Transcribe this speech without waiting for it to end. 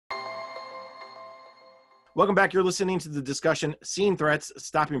Welcome back. You're listening to the discussion Seeing Threats,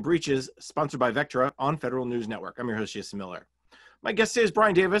 Stopping Breaches, sponsored by Vectra on Federal News Network. I'm your host, Jason Miller. My guest today is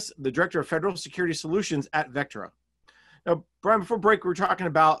Brian Davis, the Director of Federal Security Solutions at Vectra. Now, Brian, before break, we were talking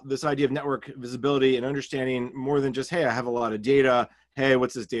about this idea of network visibility and understanding more than just, hey, I have a lot of data. Hey,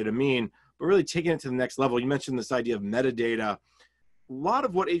 what's this data mean? But really taking it to the next level. You mentioned this idea of metadata. A lot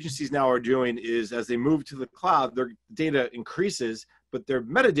of what agencies now are doing is as they move to the cloud, their data increases, but their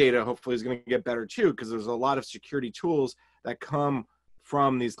metadata hopefully is going to get better too, because there's a lot of security tools that come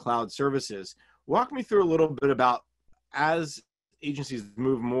from these cloud services. Walk me through a little bit about, as agencies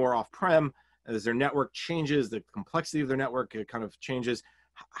move more off-prem, as their network changes, the complexity of their network kind of changes,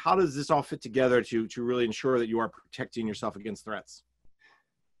 how does this all fit together to really ensure that you are protecting yourself against threats?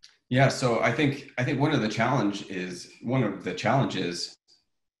 Yeah, so I think one of the challenges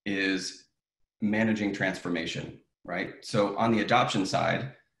is managing transformation, right? So on the adoption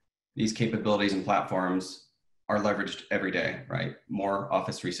side, these capabilities and platforms are leveraged every day, right? More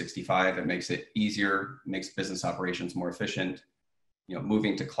Office 365, it makes it easier, makes business operations more efficient.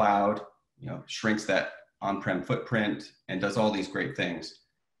 Moving to cloud, shrinks that on-prem footprint and does all these great things.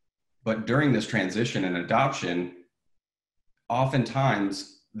 But during this transition and adoption,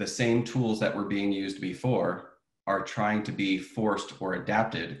 oftentimes the same tools that were being used before are trying to be forced or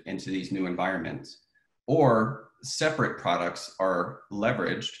adapted into these new environments, or separate products are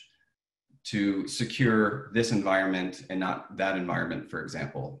leveraged to secure this environment and not that environment, for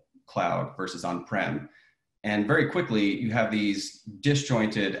example, cloud versus on-prem. And very quickly, you have these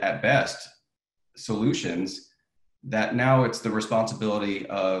disjointed, at best, solutions that now it's the responsibility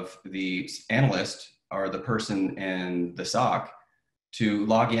of the analyst or the person in the SOC to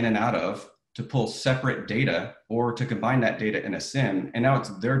log in and out of, to pull separate data or to combine that data in a SIM. And now it's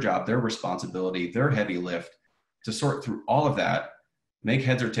their job, their responsibility, their heavy lift to sort through all of that, make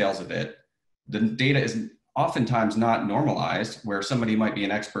heads or tails of it. The data is oftentimes not normalized, where somebody might be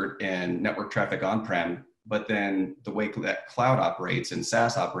an expert in network traffic on-prem, but then the way that cloud operates and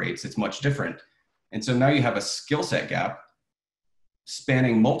SaaS operates, it's much different. And so now you have a skill set gap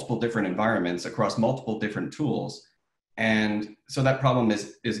spanning multiple different environments across multiple different tools. And so that problem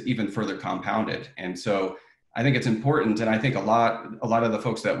is even further compounded. And so I think it's important, and I think a lot of the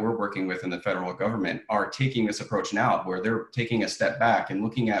folks that we're working with in the federal government are taking this approach now, where they're taking a step back and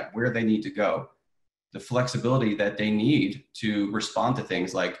looking at where they need to go, the flexibility that they need to respond to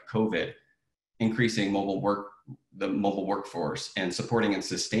things like COVID, increasing the mobile workforce, and supporting and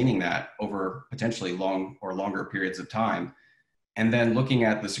sustaining that over potentially long or longer periods of time. And then looking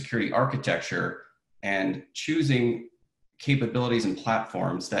at the security architecture and choosing capabilities and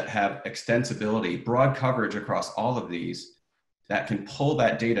platforms that have extensibility, broad coverage across all of these, that can pull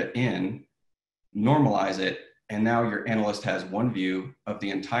that data in, normalize it, and now your analyst has one view of the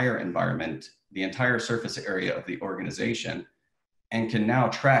entire environment, the entire surface area of the organization, and can now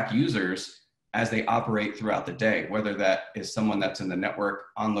track users as they operate throughout the day, whether that is someone that's in the network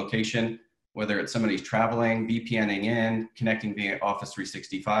on location, whether it's somebody traveling, VPNing in, connecting via Office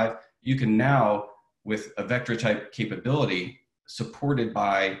 365. You can now, with a Vectra type capability, supported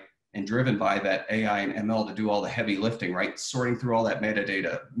by and driven by that AI and ML to do all the heavy lifting, right? Sorting through all that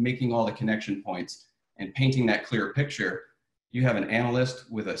metadata, making all the connection points, and painting that clear picture. You have an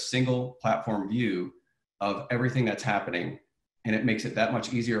analyst with a single platform view of everything that's happening. And it makes it that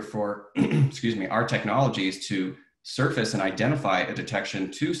much easier for, our technologies to surface and identify a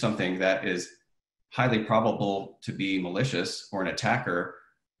detection to something that is highly probable to be malicious or an attacker,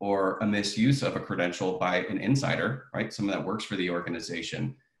 or a misuse of a credential by an insider, right? Someone that works for the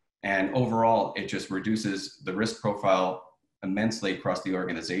organization. And overall, it just reduces the risk profile immensely across the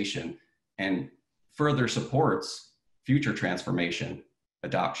organization and further supports future transformation,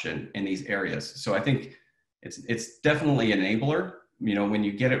 adoption in these areas. So I think it's definitely an enabler. When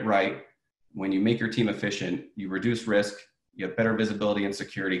you get it right, when you make your team efficient, you reduce risk, you have better visibility and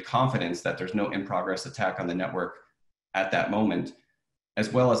security, confidence that there's no in-progress attack on the network at that moment,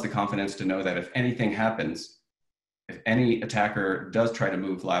 as well as the confidence to know that if anything happens, if any attacker does try to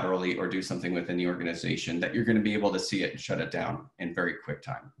move laterally or do something within the organization, that you're going to be able to see it and shut it down in very quick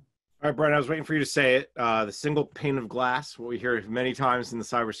time. All right, Brian, I was waiting for you to say it. The single pane of glass, what we hear many times in the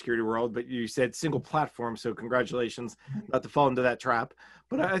cybersecurity world, but you said single platform, so congratulations not to fall into that trap.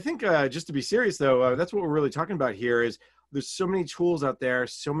 But I think just to be serious, though, that's what we're really talking about here is there's so many tools out there,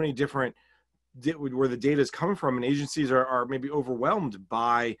 so many different where the data is coming from, and agencies are maybe overwhelmed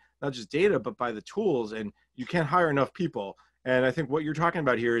by not just data, but by the tools, and you can't hire enough people. And I think what you're talking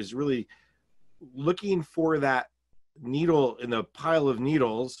about here is really looking for that needle in the pile of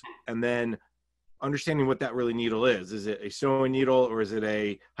needles and then understanding what that really needle is. Is it a sewing needle or is it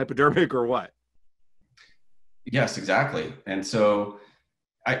a hypodermic or what? Yes, exactly. And so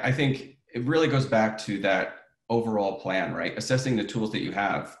I think it really goes back to that overall plan, right? Assessing the tools that you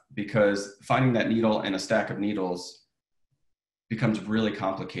have, because finding that needle in a stack of needles becomes really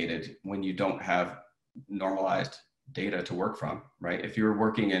complicated when you don't have normalized data to work from, right? If you're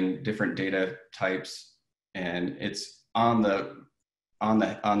working in different data types and it's on the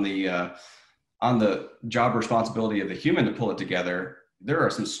job responsibility of the human to pull it together, there are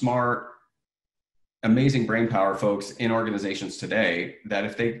some smart, amazing brain power folks in organizations today that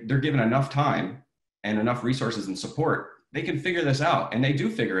if they're given enough time and enough resources and support, they can figure this out, and they do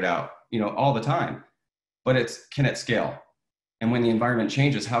figure it out, all the time. But can it scale? And when the environment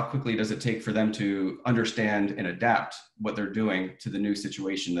changes, how quickly does it take for them to understand and adapt what they're doing to the new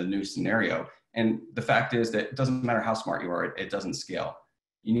situation, the new scenario? And the fact is that it doesn't matter how smart you are, it doesn't scale.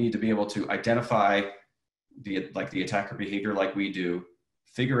 You need to be able to identify the attacker behavior like we do,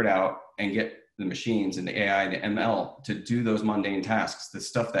 figure it out, and get the machines and the AI and the ML to do those mundane tasks, the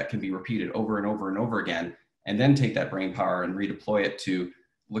stuff that can be repeated over and over and over again, and then take that brain power and redeploy it to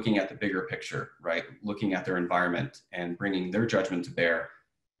looking at the bigger picture, right? Looking at their environment and bringing their judgment to bear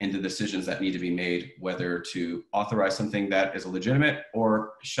into decisions that need to be made, whether to authorize something that is legitimate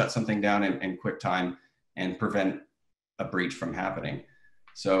or shut something down in quick time and prevent a breach from happening.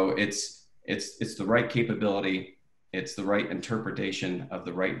 So it's the right capability, it's the right interpretation of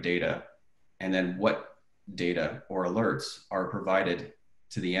the right data, and then what data or alerts are provided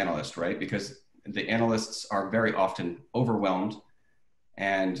to the analyst, right? Because the analysts are very often overwhelmed,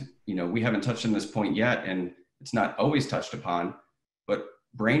 and we haven't touched on this point yet, and it's not always touched upon, but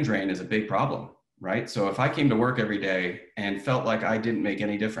brain drain is a big problem, right? So if I came to work every day and felt like I didn't make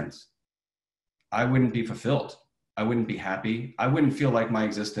any difference, I wouldn't be fulfilled. I wouldn't be happy. I wouldn't feel like my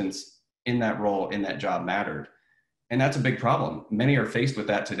existence in that role, in that job mattered. And that's a big problem. Many are faced with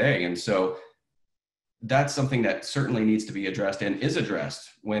that today. And so that's something that certainly needs to be addressed and is addressed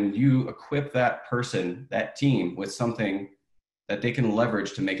when you equip that person, that team, with something that they can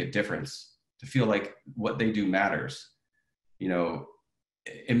leverage to make a difference, to feel like what they do matters.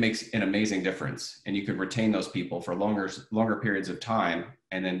 It makes an amazing difference, and you could retain those people for longer periods of time,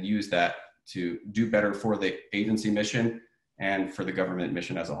 and then use that to do better for the agency mission and for the government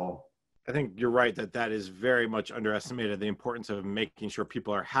mission as a whole. I think you're right that is very much underestimated, the importance of making sure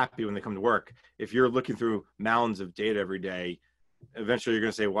people are happy when they come to work. If you're looking through mounds of data every day, eventually you're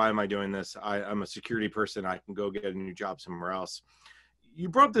going to say, why am I doing this? I'm a security person. I can go get a new job somewhere else. You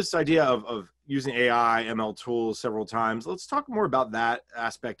brought up this idea of using AI, ML tools several times. Let's talk more about that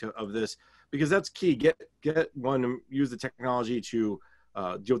aspect of this, because that's key. Get one to use the technology to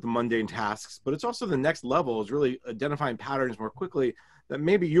deal with the mundane tasks, but it's also the next level is really identifying patterns more quickly that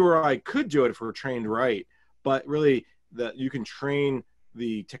maybe you or I could do it if we're trained right, but really that you can train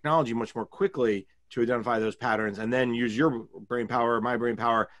the technology much more quickly to identify those patterns and then use your brain power, my brain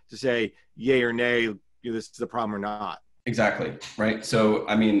power to say yay or nay, this is a problem or not. Exactly. Right. So,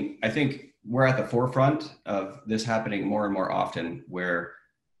 I think we're at the forefront of this happening more and more often, where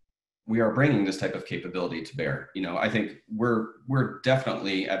we are bringing this type of capability to bear. I think we're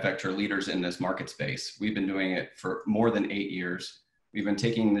definitely at Vectra leaders in this market space. We've been doing it for more than 8 years. We've been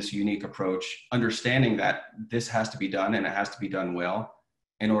taking this unique approach, understanding that this has to be done and it has to be done well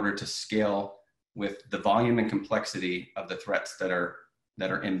in order to scale with the volume and complexity of the threats that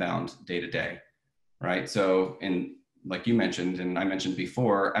are inbound day to day. Right. So, like you mentioned, and I mentioned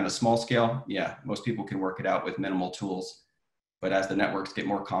before, on a small scale, yeah, most people can work it out with minimal tools. But as the networks get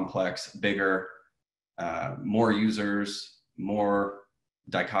more complex, bigger, more users, more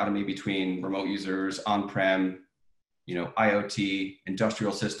dichotomy between remote users, on-prem, IoT,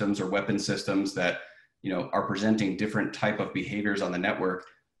 industrial systems or weapon systems that, are presenting different type of behaviors on the network,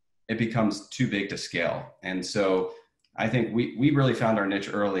 it becomes too big to scale. And so I think we really found our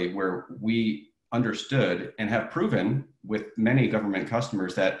niche early, where we understood and have proven with many government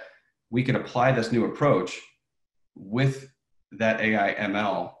customers that we could apply this new approach with that AI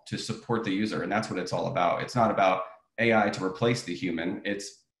ML to support the user. And that's what it's all about. It's not about AI to replace the human.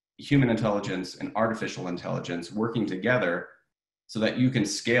 It's human intelligence and artificial intelligence working together so that you can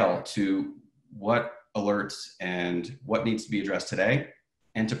scale to what alerts and what needs to be addressed today,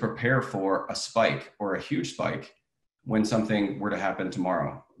 and to prepare for a spike or a huge spike when something were to happen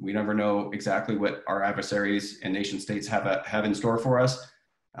tomorrow. We never know exactly what our adversaries and nation states have in store for us.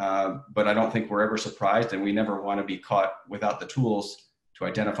 But I don't think we're ever surprised, and we never want to be caught without the tools to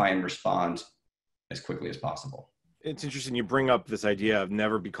identify and respond as quickly as possible. It's interesting you bring up this idea of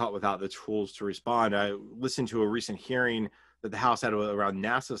never be caught without the tools to respond. I listened to a recent hearing that the House had around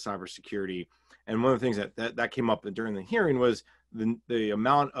NASA cybersecurity, and one of the things that came up during the hearing was the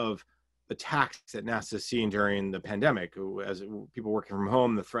amount of attacks that NASA has seen during the pandemic. As people working from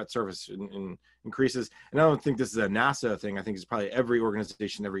home, the threat surface increases. And I don't think this is a NASA thing. I think it's probably every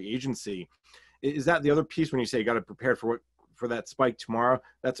organization, every agency. Is that the other piece when you say you got to prepare for that spike tomorrow?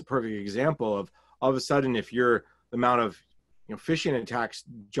 That's a perfect example of all of a sudden, if the amount of phishing attacks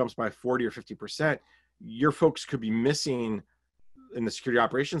jumps by 40 or 50%, your folks could be missing in the security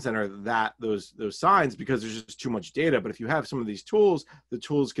operations center those signs because there's just too much data. But if you have some of these tools, the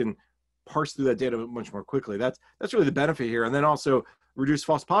tools can parse through that data much more quickly. That's really the benefit here. And then also reduce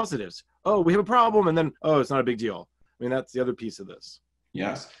false positives. Oh, we have a problem, and then it's not a big deal. I mean, that's the other piece of this.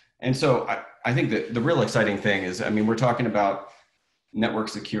 Yes. And so I think that the real exciting thing is, we're talking about network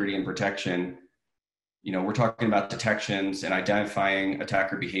security and protection. We're talking about detections and identifying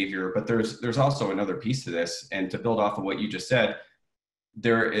attacker behavior, but there's also another piece to this. And to build off of what you just said,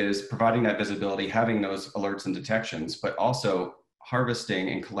 there is providing that visibility, having those alerts and detections, but also harvesting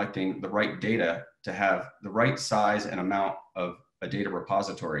and collecting the right data to have the right size and amount of a data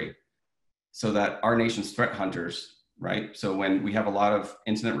repository so that our nation's threat hunters, right? So when we have a lot of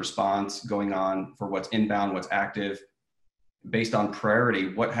incident response going on for what's inbound, what's active, based on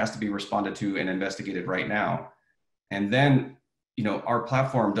priority, what has to be responded to and investigated right now. And then, our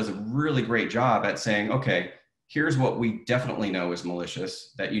platform does a really great job at saying, okay, here's what we definitely know is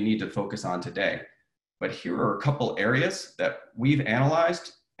malicious that you need to focus on today. But here are a couple areas that we've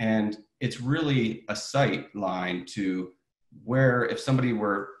analyzed, and it's really a sight line to where if somebody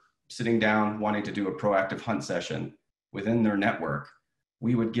were sitting down wanting to do a proactive hunt session within their network,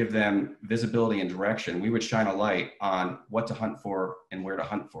 we would give them visibility and direction. We would shine a light on what to hunt for and where to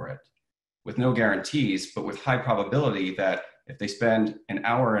hunt for it, with no guarantees, but with high probability that if they spend an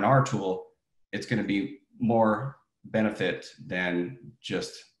hour in our tool, it's going to be more benefit than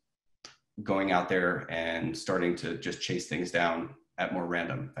just going out there and starting to just chase things down at more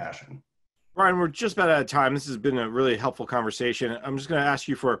random fashion. Brian, we're just about out of time. This has been a really helpful conversation. I'm just going to ask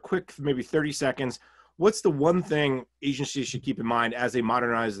you for a quick, maybe 30 seconds. What's the one thing agencies should keep in mind as they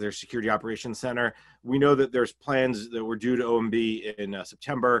modernize their security operations center? We know that there's plans that were due to OMB in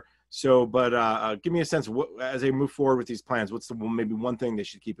September. So, but give me a sense of as they move forward with these plans, what's maybe one thing they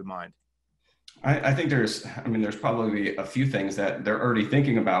should keep in mind? I think there's probably a few things that they're already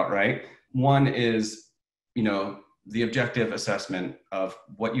thinking about, right? One is, the objective assessment of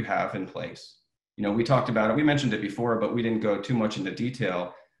what you have in place. We talked about it, we mentioned it before, but we didn't go too much into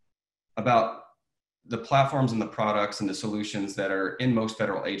detail about the platforms and the products and the solutions that are in most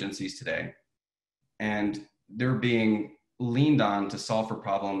federal agencies today. And they're being leaned on to solve for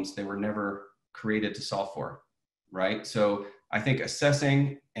problems they were never created to solve for, right? So I think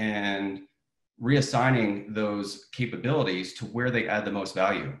assessing and reassigning those capabilities to where they add the most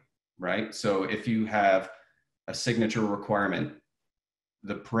value, right? So if you have a signature requirement,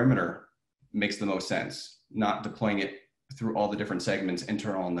 the perimeter makes the most sense, not deploying it through all the different segments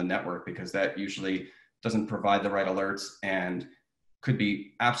internal in the network, because that usually doesn't provide the right alerts and could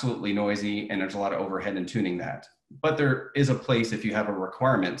be absolutely noisy, and there's a lot of overhead in tuning that. But there is a place if you have a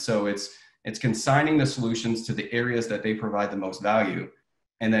requirement. So it's consigning the solutions to the areas that they provide the most value,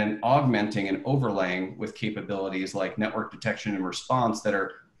 and then augmenting and overlaying with capabilities like network detection and response that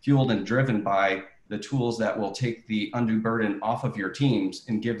are fueled and driven by the tools that will take the undue burden off of your teams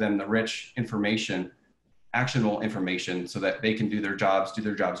and give them the rich information, actionable information, so that they can do their jobs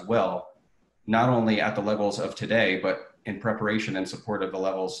well, not only at the levels of today, but in preparation and support of the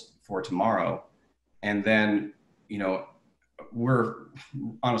levels for tomorrow. And then, we're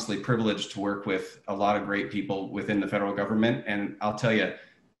honestly privileged to work with a lot of great people within the federal government. And I'll tell you,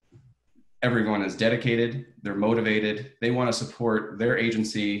 everyone is dedicated, they're motivated, they want to support their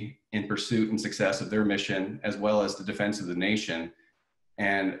agency in pursuit and success of their mission, as well as the defense of the nation.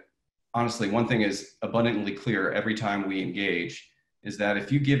 And honestly, one thing is abundantly clear every time we engage, is that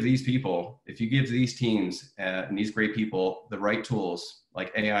if you give these teams and these great people the right tools,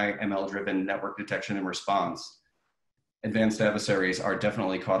 like AI, ML-driven network detection and response, advanced adversaries are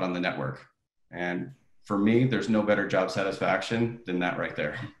definitely caught on the network. And for me, there's no better job satisfaction than that right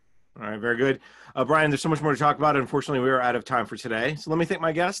there. All right, very good. Brian, there's so much more to talk about. Unfortunately, we are out of time for today. So let me thank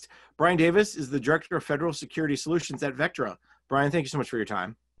my guest. Brian Davis is the Director of Federal Security Solutions at Vectra. Brian, thank you so much for your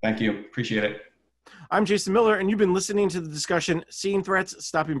time. Thank you. Appreciate it. I'm Jason Miller, and you've been listening to the discussion, Seeing Threats,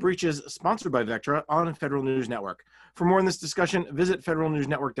 Stopping Breaches, sponsored by Vectra on Federal News Network. For more on this discussion, visit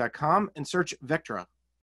federalnewsnetwork.com and search Vectra.